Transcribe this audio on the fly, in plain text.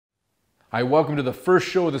Hi, welcome to the first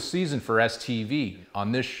show of the season for STV.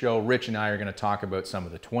 On this show, Rich and I are going to talk about some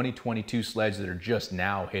of the 2022 sleds that are just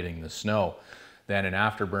now hitting the snow. Then in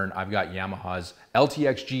Afterburn, I've got Yamaha's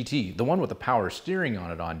L-TX GT, the one with the power steering on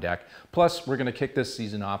it on deck. Plus, we're going to kick this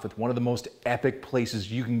season off with one of the most epic places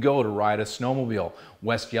you can go to ride a snowmobile,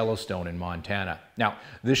 West Yellowstone in Montana. Now,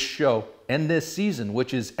 this show and this season,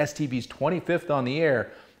 which is STV's 25th on the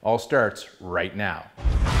air, all starts right now.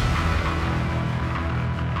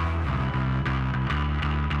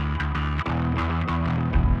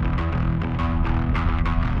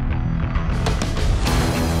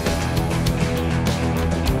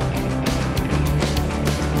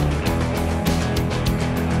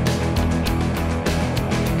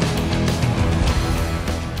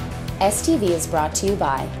 STV is brought to you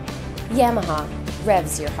by Yamaha,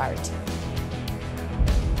 revs your heart.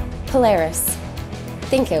 Polaris,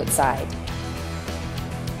 think outside.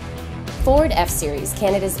 Ford F-Series,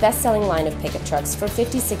 Canada's best-selling line of pickup trucks for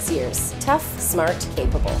 56 years. Tough, smart,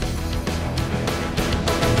 capable.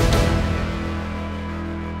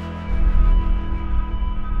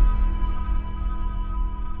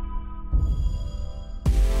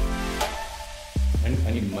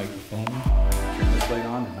 I need a microphone. Turn this light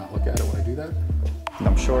on and not look at it when I do that.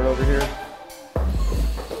 I'm short over here.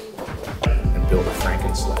 And build a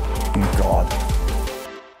Franken sled. Oh God.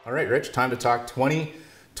 All right, Rich, time to talk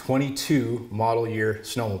 2022 model year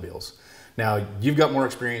snowmobiles. Now, you've got more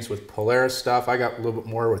experience with Polaris stuff. I got a little bit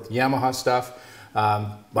more with Yamaha stuff.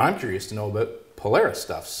 But I'm curious to know about Polaris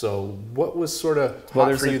stuff. So what was sort of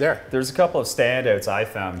hot for you there? There's a couple of standouts I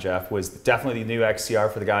found, Jeff, was definitely the new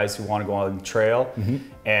XCR for the guys who want to go on the trail,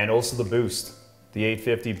 and also the Boost. The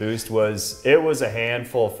 850 Boost was a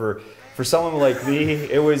handful for someone like me.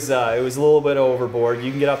 It was a little bit overboard. You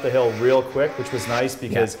can get up the hill real quick, which was nice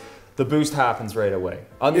because the boost happens right away.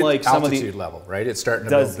 Unlike some altitude of the level, right? It's starting to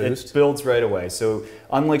build boost. It builds right away. So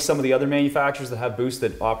unlike some of the other manufacturers that have boost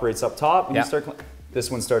that operates up top, when you start, this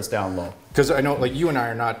one starts down low. Because I know, like, you and I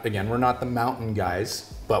are not, again, we're not the mountain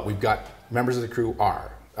guys, but we've got members of the crew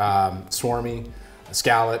are. Swarmy,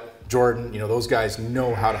 Scallett, Jordan, you know, those guys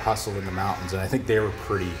know how to hustle in the mountains, and I think they were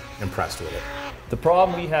pretty impressed with it. The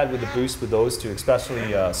problem we had with the Boost with those two, especially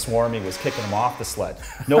Swarmy, was kicking them off the sled.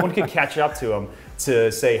 No one could catch up to them to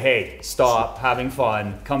say, hey, stop, having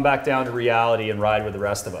fun, come back down to reality and ride with the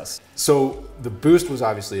rest of us. So the Boost was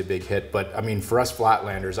obviously a big hit, but I mean, for us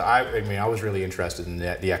Flatlanders, I was really interested in the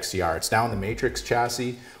XCR. It's now in the Matrix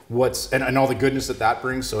chassis. And all the goodness that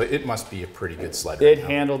brings, so it must be a pretty good sled. It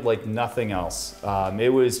handled like nothing else.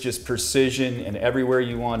 It was just precision, and everywhere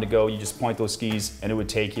you wanted to go, you just point those skis and it would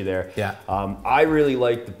take you there. Yeah. I really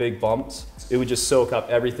liked the big bumps. It would just soak up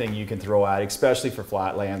everything you can throw at, especially for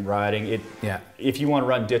flatland riding. If you want to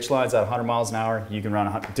run ditch lines at 100 miles an hour, you can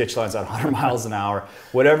run ditch lines at 100 miles an hour.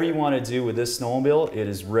 Whatever you want to do with this snowmobile, it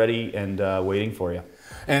is ready and waiting for you.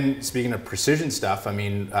 And speaking of precision stuff, I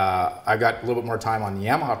mean, I got a little bit more time on the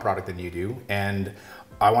Yamaha product than you do, and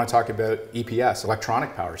I want to talk about EPS,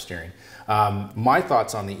 electronic power steering. My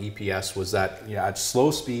thoughts on the EPS was that, you know, at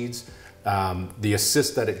slow speeds, the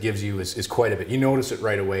assist that it gives you is quite a bit. You notice it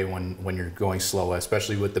right away when you're going slow,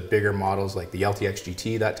 especially with the bigger models like the L-TX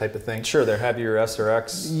GT, that type of thing. Sure, they're heavier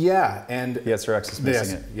SRX. Yeah, and the SRX is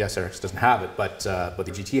missing it. The SRX doesn't have it, but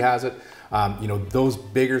the GT has it. You know, those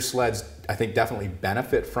bigger sleds, I think, definitely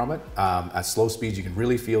benefit from it. At slow speeds, you can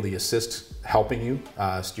really feel the assist helping you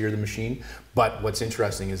steer the machine. But what's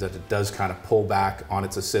interesting is that it does kind of pull back on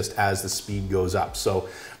its assist as the speed goes up. So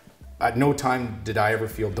at no time did I ever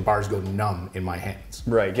feel the bars go numb in my hands.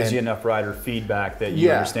 Right, it gives you enough rider feedback that you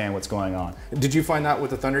understand what's going on. Did you find that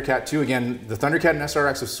with the Thundercat too? Again, the Thundercat and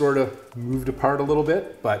SRX have sort of moved apart a little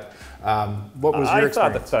bit, but what was your experience?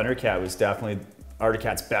 I thought the Thundercat was definitely Arctic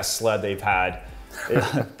Cat's best sled they've had.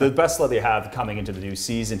 The best sled they have coming into the new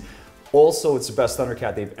season. Also, it's the best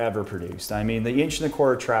Thundercat they've ever produced. I mean, the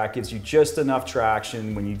 1.25" track gives you just enough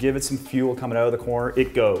traction. When you give it some fuel coming out of the corner,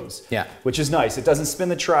 it goes. Yeah. Which is nice. It doesn't spin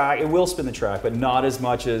the track. It will spin the track, but not as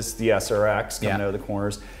much as the SRX coming out of the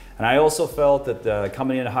corners. And I also felt that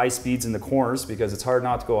coming in at high speeds in the corners, because it's hard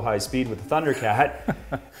not to go high speed with the Thundercat,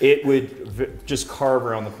 it would just carve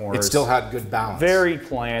around the corners. It still had good balance. Very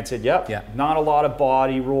planted, Not a lot of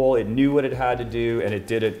body roll. It knew what it had to do, and it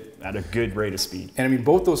did it at a good rate of speed. And I mean,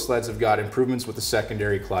 both those sleds have got improvements with the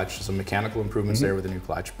secondary clutch, some mechanical improvements there with the new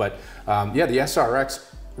clutch. But yeah, the SRX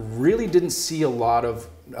really didn't see a lot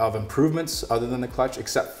of improvements other than the clutch,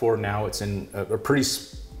 except for now it's in a pretty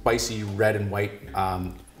spicy red and white.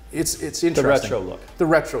 It's interesting. The retro look. The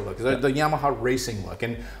retro look, the Yamaha racing look.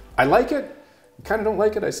 And I like it, kind of don't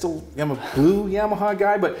like it. I still am a blue Yamaha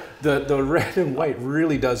guy, but the red and white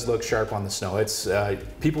really does look sharp on the snow. It's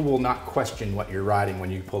people will not question what you're riding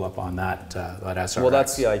when you pull up on that SRX. Well,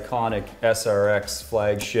 that's the iconic SRX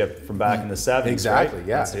flagship from back in the 70s, exactly, right?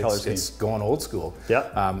 yeah. That's the color scheme. It's going old school.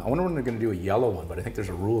 Yep. I wonder when they're going to do a yellow one, but I think there's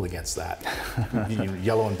a rule against that.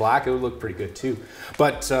 Yellow and black, it would look pretty good too.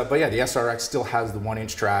 But yeah, the SRX still has the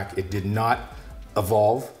 1-inch track. It did not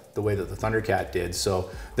evolve the way that the Thundercat did. So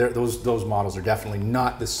those models are definitely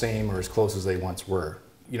not the same or as close as they once were.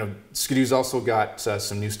 You know, Skidoo's also got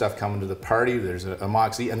some new stuff coming to the party. There's a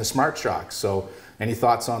Moxie and the Smart Shock. So any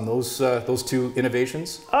thoughts on those two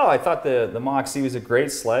innovations? Oh, I thought the Moxie was a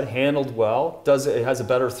great sled, handled well. It has a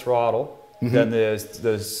better throttle than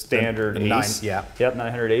the standard Ace. Yep,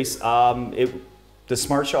 900 Ace. The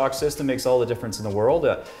Smart Shock system makes all the difference in the world.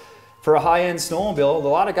 For a high-end snowmobile, a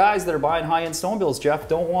lot of guys that are buying high-end snowmobiles, Jeff,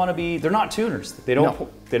 don't want to be, they're not tuners. They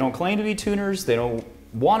don't claim to be tuners. They don't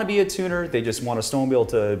want to be a tuner. They just want a snowmobile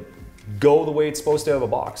to go the way it's supposed to have a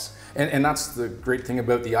box. And that's the great thing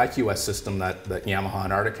about the IQS system that Yamaha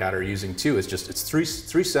and Arctic Cat are using too. It's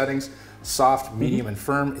three settings: soft, medium, and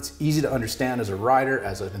firm. It's easy to understand as a rider,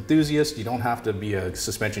 as an enthusiast. You don't have to be a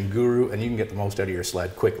suspension guru, and you can get the most out of your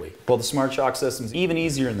sled quickly. Well, the Smart Shock system's even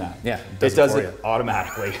easier than that. Yeah, it does it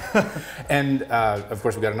automatically. And of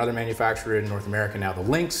course, we've got another manufacturer in North America now, the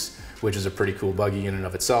Lynx, which is a pretty cool buggy in and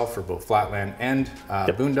of itself for both flatland and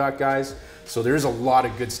boondock guys. So there's a lot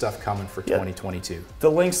of good stuff coming for 2022.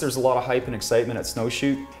 The Lynx, there's a lot of hype and excitement at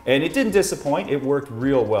Snowshoot, and it didn't disappoint. It worked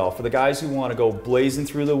real well. For the guys who want to go blazing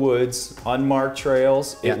through the woods, unmarked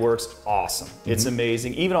trails, it works awesome. It's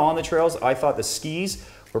amazing. Even on the trails, I thought the skis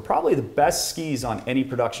were probably the best skis on any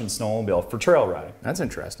production snowmobile for trail riding. That's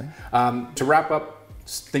interesting. To wrap up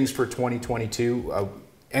things for 2022,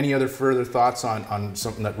 any other further thoughts on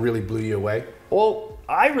something that really blew you away? Well,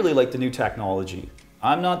 I really like the new technology.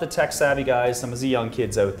 I'm not the tech savvy guy, some of the young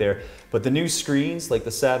kids out there, but the new screens like the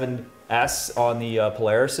 7S on the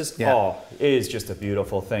Polaris, it is just a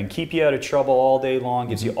beautiful thing. Keep you out of trouble all day long,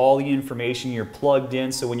 gives you all the information, you're plugged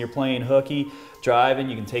in, so when you're playing hooky, driving,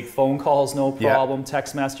 you can take phone calls, no problem,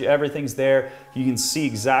 text message, everything's there. You can see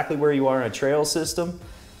exactly where you are in a trail system.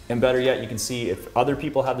 And better yet, you can see if other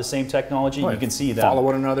people have the same technology, you can see them. Follow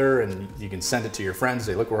one another, and you can send it to your friends.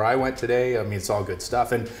 Say, look where I went today. I mean, it's all good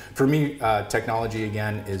stuff. And for me, technology,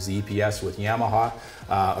 again, is the EPS with Yamaha.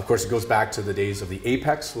 Of course, it goes back to the days of the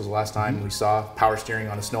Apex was the last time we saw power steering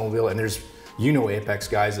on a snowmobile. And there's, Apex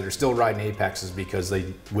guys that are still riding Apexes because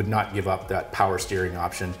they would not give up that power steering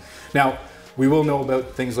option. Now, we will know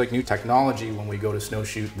about things like new technology when we go to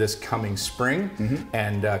Snowshoot this coming spring.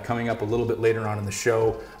 And coming up a little bit later on in the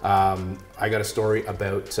show, I got a story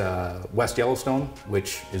about West Yellowstone,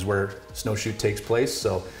 which is where Snowshoot takes place.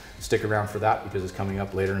 So stick around for that because it's coming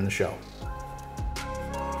up later in the show.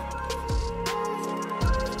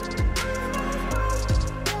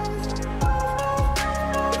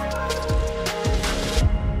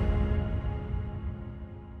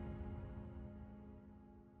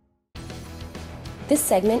 This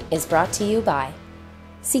segment is brought to you by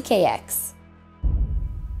CKX.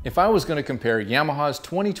 If I was going to compare Yamaha's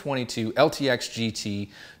 2022 L-TX GT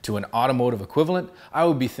to an automotive equivalent, I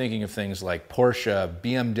would be thinking of things like Porsche,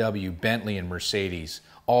 BMW, Bentley, and Mercedes,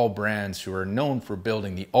 all brands who are known for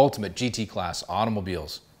building the ultimate GT class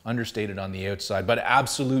automobiles, understated on the outside, but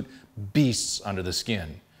absolute beasts under the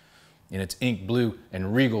skin. In its ink blue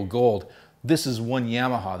and regal gold, this is one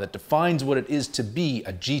Yamaha that defines what it is to be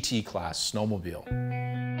a GT class snowmobile.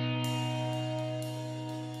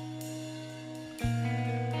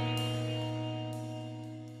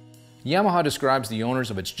 Yamaha describes the owners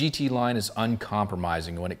of its GT line as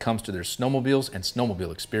uncompromising when it comes to their snowmobiles and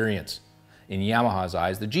snowmobile experience. In Yamaha's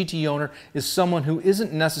eyes, the GT owner is someone who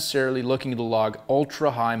isn't necessarily looking to log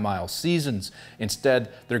ultra-high mile seasons.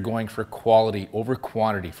 Instead, they're going for quality over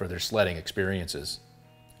quantity for their sledding experiences.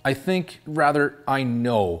 I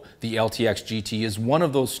know the L-TX GT is one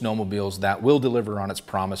of those snowmobiles that will deliver on its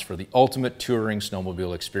promise for the ultimate touring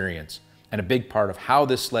snowmobile experience. And a big part of how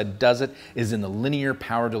this sled does it is in the linear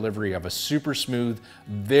power delivery of a super smooth,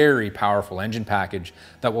 very powerful engine package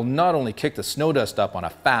that will not only kick the snow dust up on a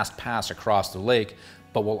fast pass across the lake,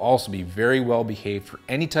 but will also be very well behaved for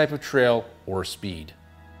any type of trail or speed.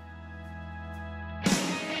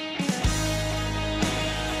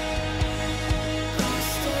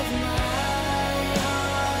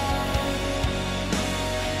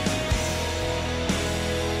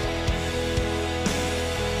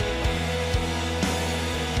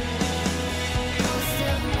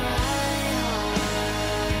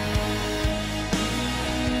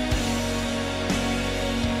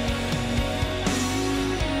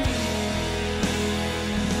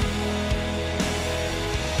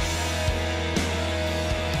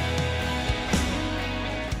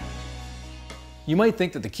 You might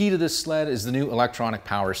think that the key to this sled is the new electronic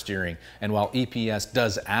power steering, and while EPS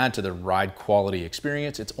does add to the ride quality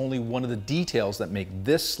experience, it's only one of the details that make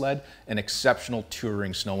this sled an exceptional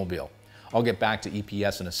touring snowmobile. I'll get back to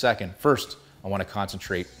EPS in a second. First, I want to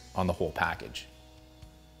concentrate on the whole package.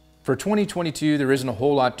 For 2022, there isn't a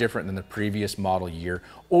whole lot different than the previous model year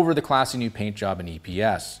over the classy new paint job and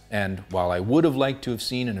EPS. And while I would have liked to have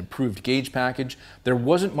seen an improved gauge package, there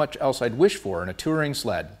wasn't much else I'd wish for in a touring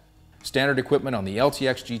sled. Standard equipment on the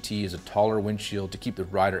L-TX GT is a taller windshield to keep the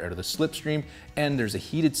rider out of the slipstream, and there's a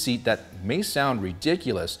heated seat that may sound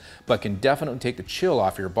ridiculous, but can definitely take the chill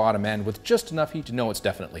off your bottom end with just enough heat to know it's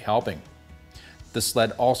definitely helping. The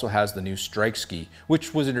sled also has the new Strike Ski,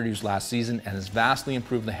 which was introduced last season and has vastly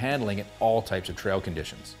improved the handling in all types of trail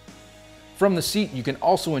conditions. From the seat, you can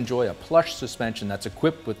also enjoy a plush suspension that's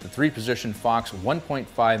equipped with the 3-position Fox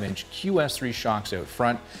 1.5-inch QS3 shocks out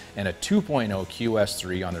front and a 2.0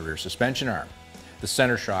 QS3 on the rear suspension arm. The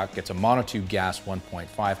center shock gets a monotube gas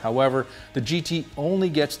 1.5, however, the GT only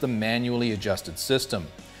gets the manually adjusted system.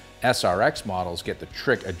 SRX models get the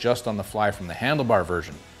trick adjust on the fly from the handlebar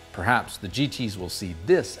version. Perhaps the GTs will see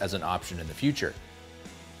this as an option in the future.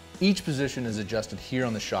 Each position is adjusted here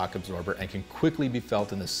on the shock absorber and can quickly be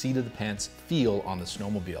felt in the seat of the pants feel on the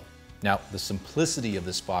snowmobile. Now, the simplicity of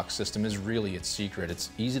this Fox system is really its secret.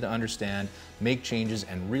 It's easy to understand, make changes,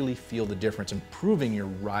 and really feel the difference, improving your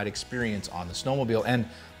ride experience on the snowmobile. And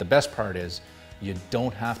the best part is, you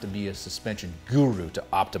don't have to be a suspension guru to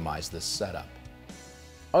optimize this setup.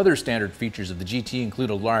 Other standard features of the GT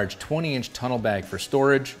include a large 20-inch tunnel bag for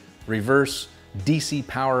storage, reverse, DC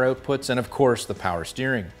power outputs, and of course the power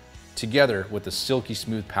steering. Together with the silky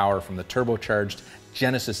smooth power from the turbocharged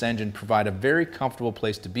Genesis engine, provide a very comfortable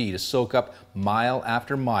place to be to soak up mile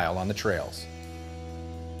after mile on the trails.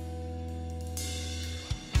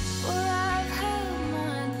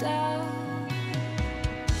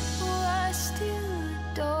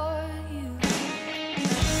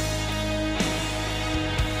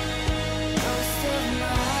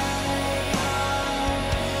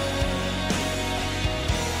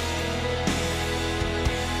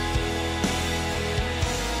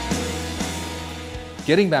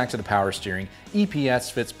 Getting back to the power steering,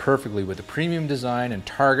 EPS fits perfectly with the premium design and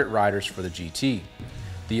target riders for the GT.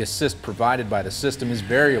 The assist provided by the system is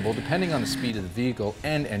variable depending on the speed of the vehicle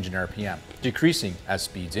and engine RPM, decreasing as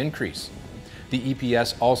speeds increase. The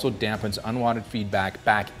EPS also dampens unwanted feedback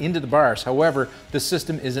back into the bars, however, the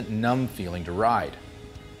system isn't numb feeling to ride.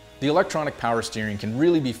 The electronic power steering can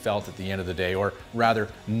really be felt at the end of the day, or rather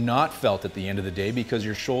not felt at the end of the day, because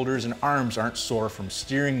your shoulders and arms aren't sore from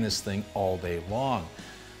steering this thing all day long.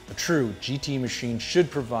 A true GT machine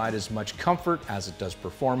should provide as much comfort as it does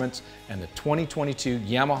performance, and the 2022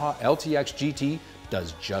 Yamaha L-TX GT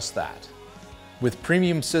does just that. With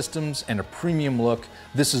premium systems and a premium look,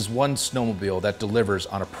 this is one snowmobile that delivers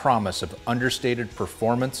on a promise of understated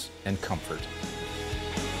performance and comfort.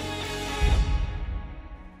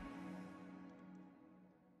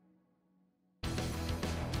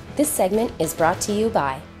 This segment is brought to you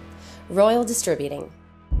by Royal Distributing.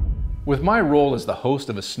 With my role as the host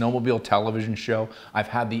of a snowmobile television show, I've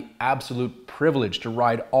had the absolute privilege to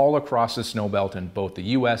ride all across the snowbelt in both the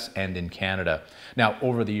US and in Canada. Now,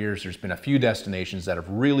 over the years, there's been a few destinations that have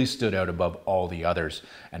really stood out above all the others,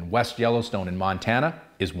 and West Yellowstone in Montana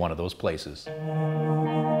is one of those places.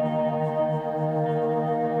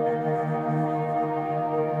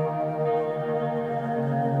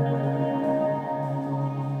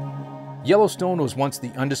 Yellowstone was once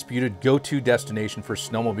the undisputed go-to destination for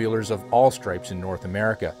snowmobilers of all stripes in North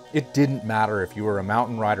America. It didn't matter if you were a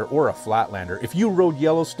mountain rider or a flatlander. If you rode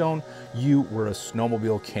Yellowstone, you were a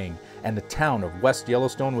snowmobile king, and the town of West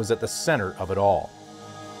Yellowstone was at the center of it all.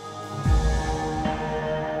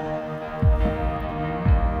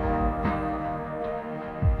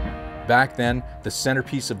 Back then, the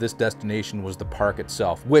centerpiece of this destination was the park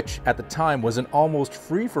itself, which at the time was an almost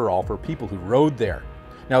free-for-all for people who rode there.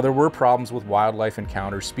 Now, there were problems with wildlife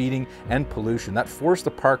encounters, speeding, and pollution that forced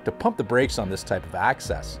the park to pump the brakes on this type of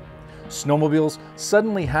access. Snowmobiles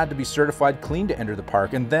suddenly had to be certified clean to enter the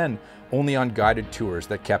park, and then only on guided tours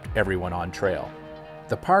that kept everyone on trail.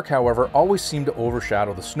 The park, however, always seemed to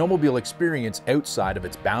overshadow the snowmobile experience outside of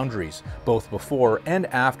its boundaries, both before and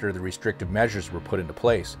after the restrictive measures were put into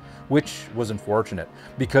place, which was unfortunate,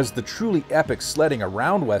 because the truly epic sledding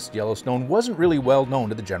around West Yellowstone wasn't really well known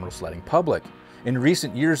to the general sledding public. In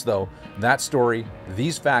recent years, though, that story,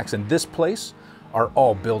 these facts, and this place are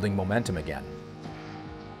all building momentum again.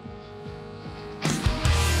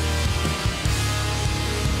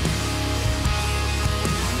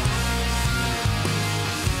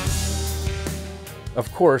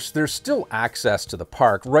 Of course, there's still access to the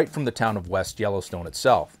park right from the town of West Yellowstone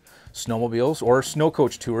itself. Snowmobiles or snow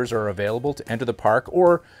coach tours are available to enter the park,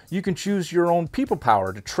 or you can choose your own people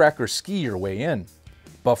power to trek or ski your way in.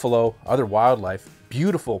 Buffalo, other wildlife,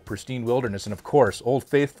 beautiful pristine wilderness, and of course Old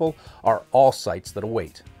Faithful are all sights that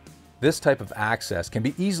await. This type of access can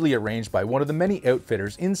be easily arranged by one of the many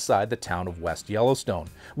outfitters inside the town of West Yellowstone,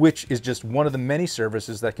 which is just one of the many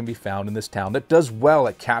services that can be found in this town that does well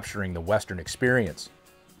at capturing the Western experience.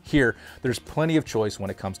 Here, there's plenty of choice when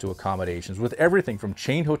it comes to accommodations, with everything from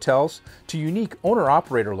chain hotels to unique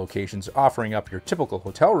owner-operator locations offering up your typical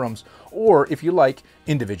hotel rooms, or if you like,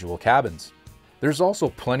 individual cabins. There's also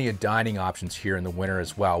plenty of dining options here in the winter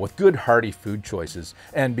as well, with good hearty food choices,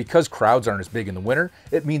 and because crowds aren't as big in the winter,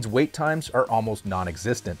 it means wait times are almost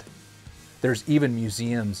non-existent. There's even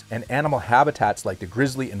museums and animal habitats like the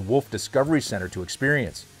Grizzly and Wolf Discovery Center to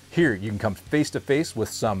experience. Here you can come face to face with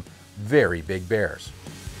some very big bears.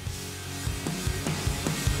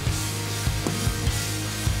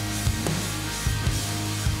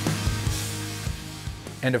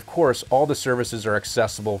 And of course, all the services are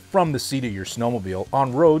accessible from the seat of your snowmobile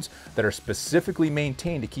on roads that are specifically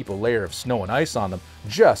maintained to keep a layer of snow and ice on them,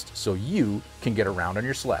 just so you can get around on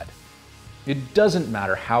your sled. It doesn't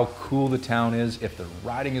matter how cool the town is, if the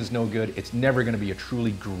riding is no good, it's never going to be a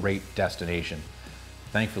truly great destination.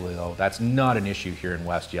 Thankfully though, that's not an issue here in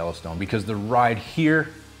West Yellowstone, because the ride here,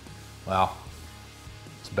 well,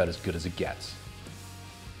 it's about as good as it gets.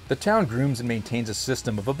 The town grooms and maintains a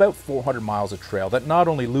system of about 400 miles of trail that not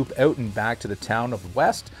only loop out and back to the town of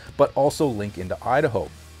West, but also link into Idaho.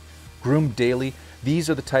 Groomed daily, these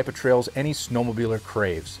are the type of trails any snowmobiler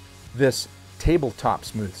craves. This tabletop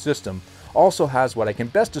smooth system also has what I can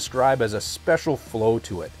best describe as a special flow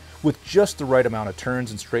to it. With just the right amount of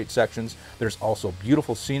turns and straight sections, there's also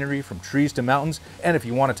beautiful scenery from trees to mountains, and if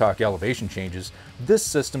you want to talk elevation changes, this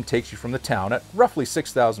system takes you from the town at roughly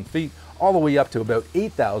 6,000 feet all the way up to about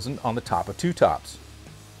 8,000 on the top of Two Tops.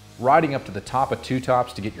 Riding up to the top of Two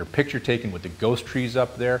Tops to get your picture taken with the ghost trees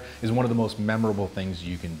up there is one of the most memorable things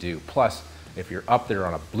you can do. Plus, if you're up there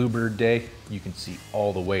on a bluebird day, you can see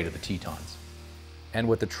all the way to the Tetons. And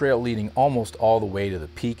with the trail leading almost all the way to the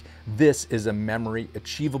peak, this is a memory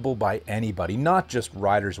achievable by anybody, not just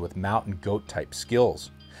riders with mountain goat type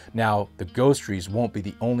skills. Now, the ghost trees won't be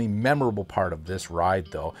the only memorable part of this ride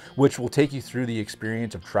though, which will take you through the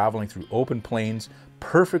experience of traveling through open plains,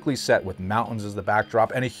 perfectly set with mountains as the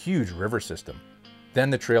backdrop and a huge river system. Then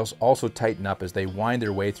the trails also tighten up as they wind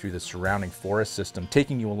their way through the surrounding forest system,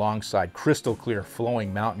 taking you alongside crystal clear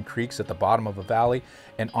flowing mountain creeks at the bottom of a valley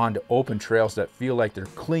and onto open trails that feel like they're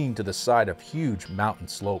clinging to the side of huge mountain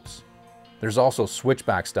slopes. There's also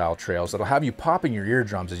switchback style trails that'll have you popping your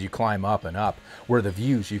eardrums as you climb up and up, where the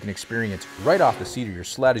views you can experience right off the seat of your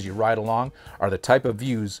sled as you ride along are the type of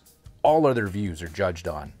views all other views are judged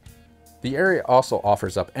on. The area also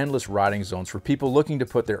offers up endless riding zones for people looking to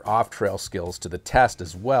put their off-trail skills to the test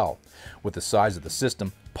as well. With the size of the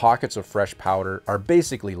system, pockets of fresh powder are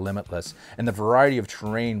basically limitless, and the variety of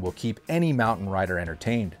terrain will keep any mountain rider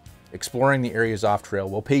entertained. Exploring the areas off-trail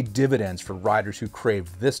will pay dividends for riders who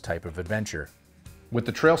crave this type of adventure. With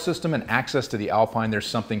the trail system and access to the Alpine, there's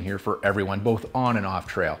something here for everyone, both on and off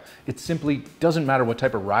trail. It simply doesn't matter what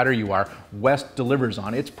type of rider you are, West delivers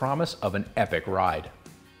on its promise of an epic ride.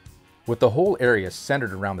 With the whole area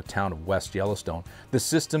centered around the town of West Yellowstone, the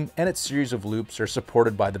system and its series of loops are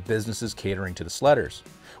supported by the businesses catering to the sledders,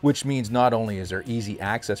 which means not only is there easy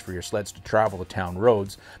access for your sleds to travel the town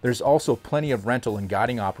roads, there's also plenty of rental and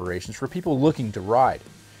guiding operations for people looking to ride.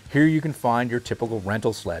 Here you can find your typical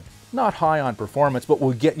rental sled, not high on performance, but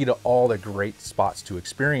will get you to all the great spots to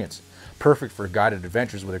experience, perfect for guided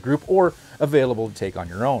adventures with a group or available to take on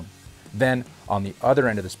your own. Then, on the other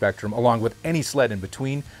end of the spectrum, along with any sled in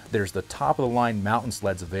between, there's the top-of-the-line mountain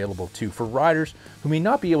sleds available too for riders who may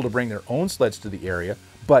not be able to bring their own sleds to the area,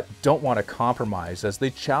 but don't want to compromise as they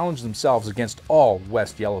challenge themselves against all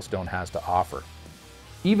West Yellowstone has to offer.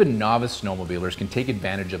 Even novice snowmobilers can take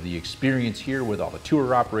advantage of the experience here with all the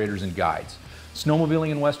tour operators and guides.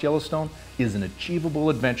 Snowmobiling in West Yellowstone is an achievable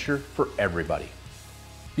adventure for everybody.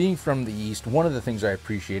 Being from the East, one of the things I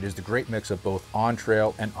appreciate is the great mix of both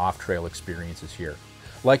on-trail and off-trail experiences here.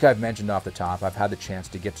 Like I've mentioned off the top, I've had the chance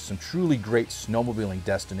to get to some truly great snowmobiling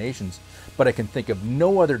destinations, but I can think of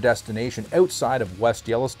no other destination outside of West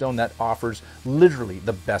Yellowstone that offers literally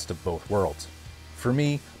the best of both worlds. For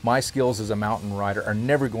me, my skills as a mountain rider are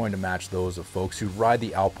never going to match those of folks who ride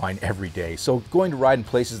the Alpine every day, so going to ride in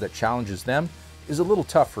places that challenges them is a little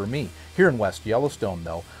tough for me. Here in West Yellowstone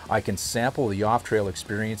though, I can sample the off-trail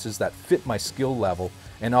experiences that fit my skill level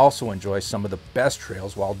and also enjoy some of the best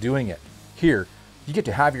trails while doing it. Here, you get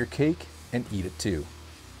to have your cake and eat it too.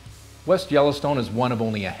 West Yellowstone is one of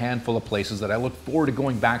only a handful of places that I look forward to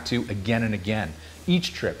going back to again and again.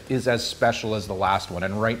 Each trip is as special as the last one,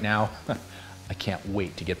 and right now, I can't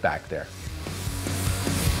wait to get back there.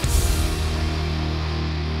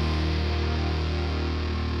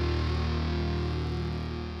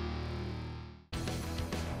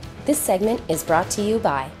 This segment is brought to you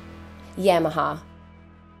by Yamaha.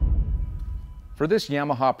 For this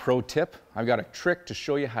Yamaha Pro tip, I've got a trick to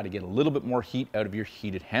show you how to get a little bit more heat out of your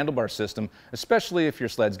heated handlebar system, especially if your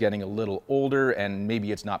sled's getting a little older and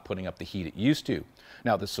maybe it's not putting up the heat it used to.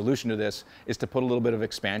 Now, the solution to this is to put a little bit of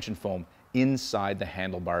expansion foam inside the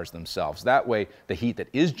handlebars themselves. That way, the heat that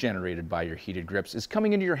is generated by your heated grips is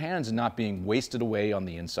coming into your hands and not being wasted away on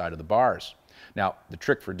the inside of the bars. Now, the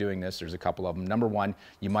trick for doing this, there's a couple of them. Number one,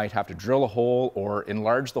 you might have to drill a hole or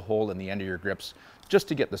enlarge the hole in the end of your grips just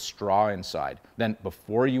to get the straw inside. Then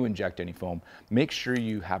before you inject any foam, make sure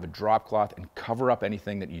you have a drop cloth and cover up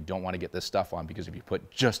anything that you don't want to get this stuff on, because if you put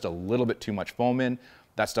just a little bit too much foam in,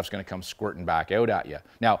 that stuff's going to come squirting back out at you.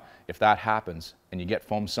 Now, if that happens and you get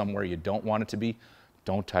foam somewhere you don't want it to be,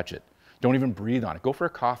 don't touch it. Don't even breathe on it. Go for a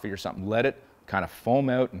coffee or something. Let it kind of foam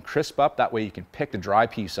out and crisp up. That way you can pick the dry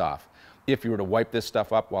piece off. If you were to wipe this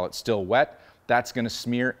stuff up while it's still wet, that's going to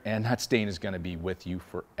smear and that stain is going to be with you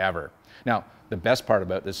forever. Now, the best part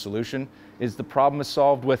about this solution is the problem is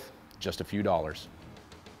solved with just a few dollars.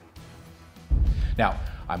 Now,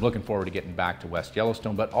 I'm looking forward to getting back to West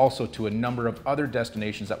Yellowstone, but also to a number of other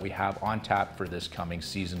destinations that we have on tap for this coming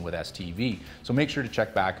season with STV. So make sure to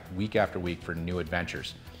check back week after week for new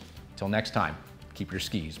adventures. Till next time, keep your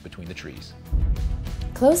skis between the trees.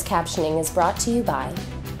 Closed captioning is brought to you by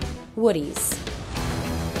Woody's.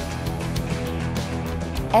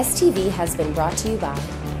 STV has been brought to you by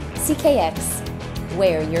CKX,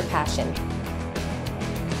 wear your passion.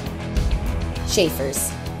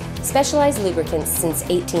 Schaefer's, specialized lubricants since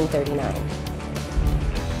 1839.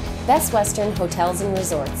 Best Western Hotels and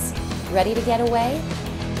Resorts, ready to get away?